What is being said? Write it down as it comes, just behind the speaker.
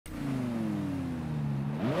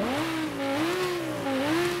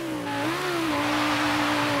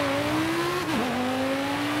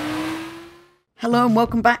Hello and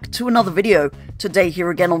welcome back to another video. Today here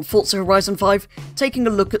again on Forza Horizon 5, taking a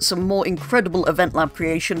look at some more incredible Event Lab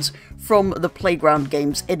creations from the Playground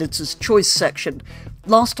Games Editor's Choice section.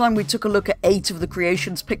 Last time we took a look at 8 of the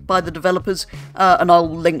creations picked by the developers, and I'll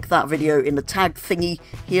link that video in the tag thingy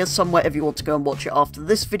here somewhere if you want to go and watch it after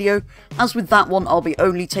this video. As with that one, I'll be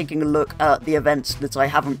only taking a look at the events that I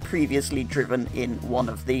haven't previously driven in one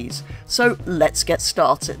of these. So let's get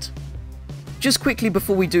started. Just quickly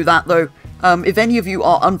before we do that though, if any of you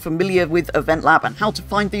are unfamiliar with Event Lab and how to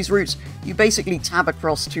find these routes, you basically tab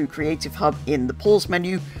across to Creative Hub in the pause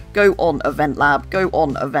menu, go on Event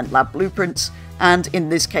Lab Blueprints, and in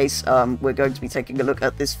this case we're going to be taking a look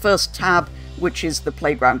at this first tab, which is the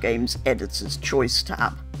Playground Games Editor's Choice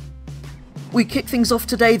tab. We kick things off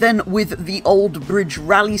today then with the Old Bridge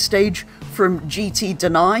Rally stage from GT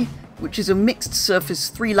Deny, which is a mixed surface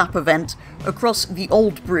 3-lap event across the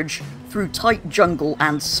Old Bridge through tight jungle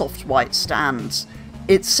and soft white stands.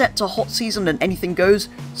 It's set to hot season and anything goes,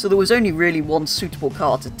 so there was only really one suitable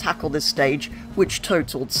car to tackle this stage, which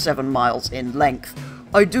totaled 7 miles in length.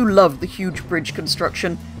 I do love the huge bridge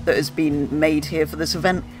construction that has been made here for this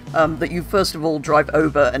event, that you first of all drive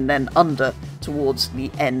over and then under towards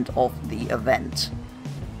the end of the event.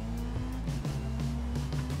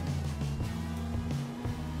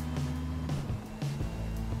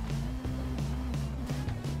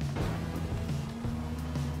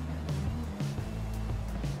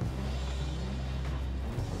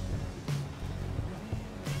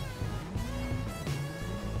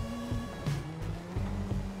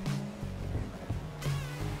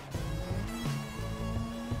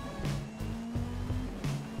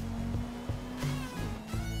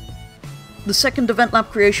 The second Event Lab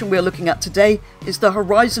creation we are looking at today is the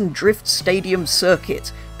Horizon Drift Stadium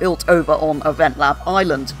Circuit, built over on Event Lab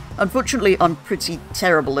Island. Unfortunately, I'm pretty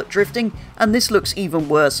terrible at drifting, and this looks even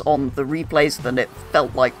worse on the replays than it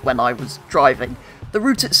felt like when I was driving. The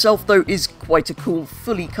route itself, though, is quite a cool,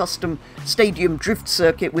 fully custom stadium drift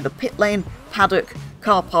circuit with a pit lane, paddock,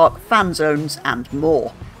 car park, fan zones, and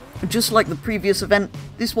more. Just like the previous event,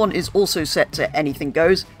 this one is also set to anything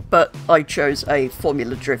goes, but I chose a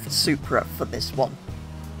Formula Drift Supra for this one.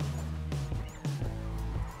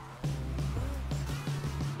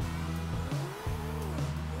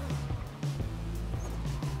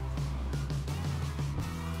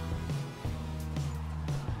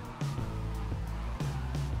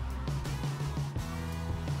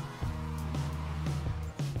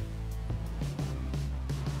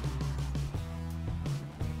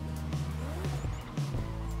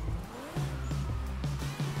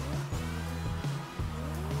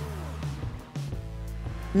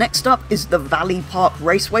 Next up is the Valley Park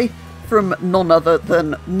Raceway from none other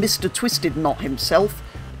than Mr. Twisted Knot himself.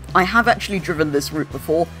 I have actually driven this route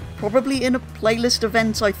before, probably in a playlist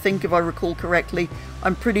event I think, if I recall correctly.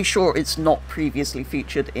 I'm pretty sure it's not previously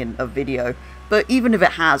featured in a video, but even if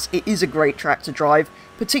it has, it is a great track to drive,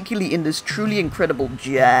 particularly in this truly incredible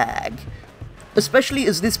Jag. Especially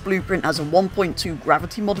as this blueprint has a 1.2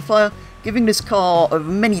 gravity modifier, giving this car of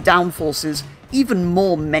many downforces even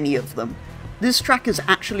more many of them. This track is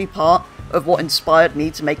actually part of what inspired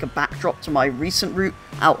me to make a backdrop to my recent route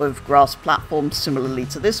out of grass platforms similarly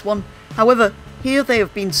to this one. However, here they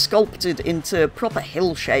have been sculpted into proper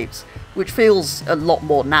hill shapes, which feels a lot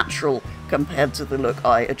more natural compared to the look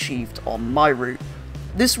I achieved on my route.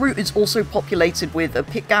 This route is also populated with a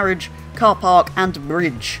pit garage, car park, and a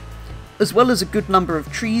bridge, as well as a good number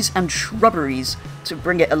of trees and shrubberies to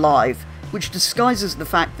bring it alive, which disguises the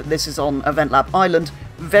fact that this is on Event Lab Island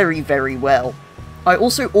very, very well. I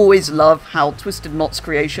also always love how Twisted Knot's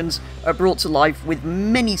creations are brought to life with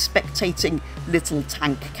many spectating little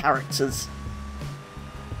tank characters.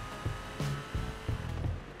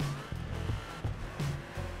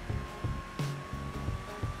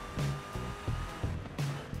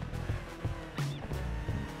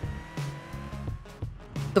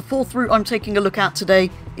 The fourth route I'm taking a look at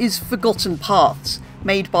today is Forgotten Paths,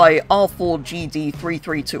 made by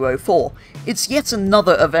R4GD33204. It's yet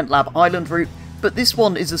another Event Lab Island route, but this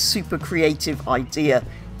one is a super creative idea.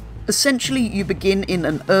 Essentially, you begin in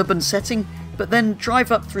an urban setting, but then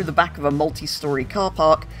drive up through the back of a multi-storey car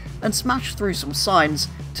park and smash through some signs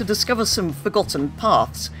to discover some forgotten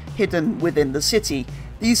paths hidden within the city.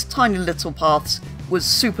 These tiny little paths was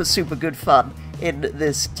super good fun in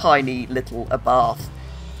this tiny little Abarth.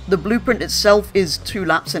 The blueprint itself is 2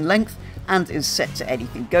 laps in length, and is set to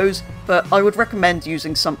anything goes, but I would recommend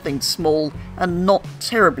using something small and not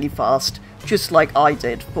terribly fast, just like I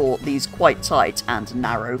did for these quite tight and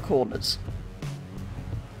narrow corners.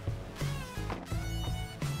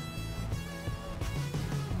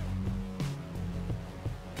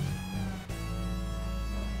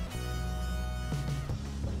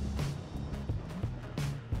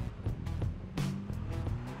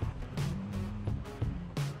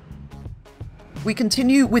 We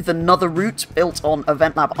continue with another route built on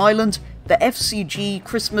Event Lab Island, the FCG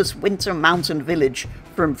Christmas Winter Mountain Village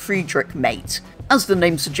from Friedrich, Mate. As the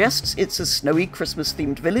name suggests, it's a snowy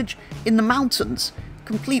Christmas-themed village in the mountains,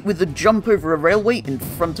 complete with a jump over a railway in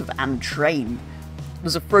front of an train.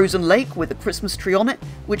 There's a frozen lake with a Christmas tree on it,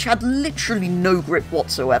 which had literally no grip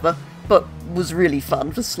whatsoever, but was really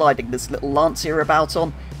fun for sliding this little Lancia about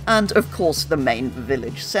on, and of course the main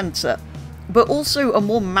village centre. But also a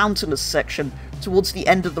more mountainous section towards the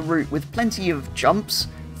end of the route with plenty of jumps,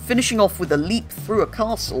 finishing off with a leap through a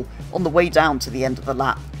castle on the way down to the end of the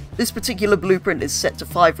lap. This particular blueprint is set to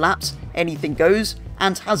 5 laps, anything goes,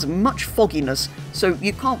 and has much fogginess, so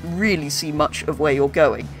you can't really see much of where you're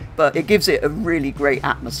going, but it gives it a really great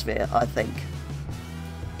atmosphere, I think.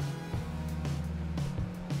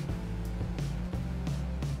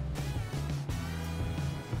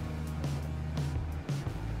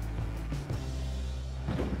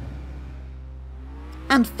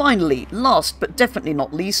 And finally, last but definitely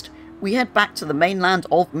not least, we head back to the mainland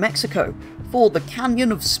of Mexico for the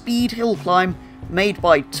Canyon of Speed Hillclimb made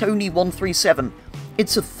by Tony137.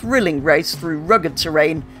 It's a thrilling race through rugged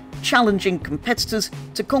terrain, challenging competitors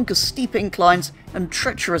to conquer steep inclines and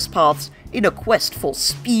treacherous paths in a quest for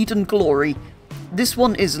speed and glory. This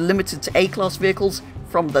one is limited to A-class vehicles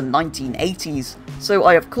from the 1980s, so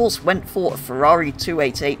I of course went for a Ferrari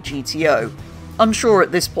 288 GTO. Unsure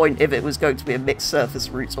at this point if it was going to be a mixed surface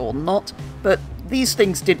route or not, but these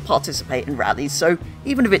things did participate in rallies, so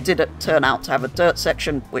even if it did turn out to have a dirt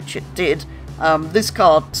section, which it did, this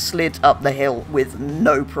car slid up the hill with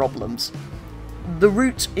no problems. The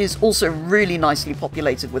route is also really nicely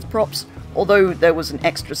populated with props, although there was an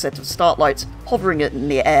extra set of start lights hovering in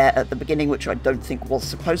the air at the beginning, which I don't think was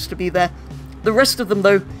supposed to be there. The rest of them,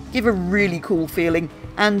 though, give a really cool feeling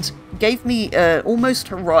and gave me almost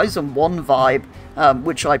Horizon 1 vibe,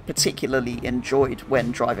 which I particularly enjoyed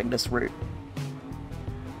when driving this route.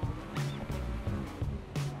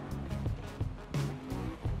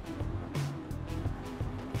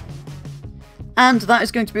 And that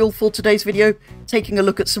is going to be all for today's video, taking a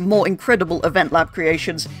look at some more incredible Event Lab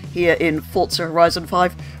creations here in Forza Horizon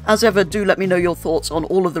 5. As ever, do let me know your thoughts on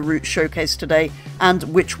all of the routes showcased today, and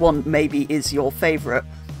which one maybe is your favourite.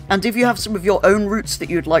 And if you have some of your own routes that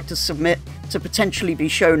you'd like to submit to potentially be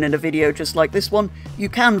shown in a video just like this one, you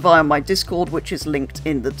can via my Discord, which is linked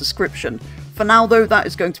in the description. For now though, that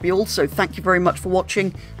is going to be all, so thank you very much for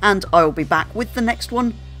watching, and I will be back with the next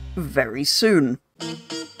one very soon.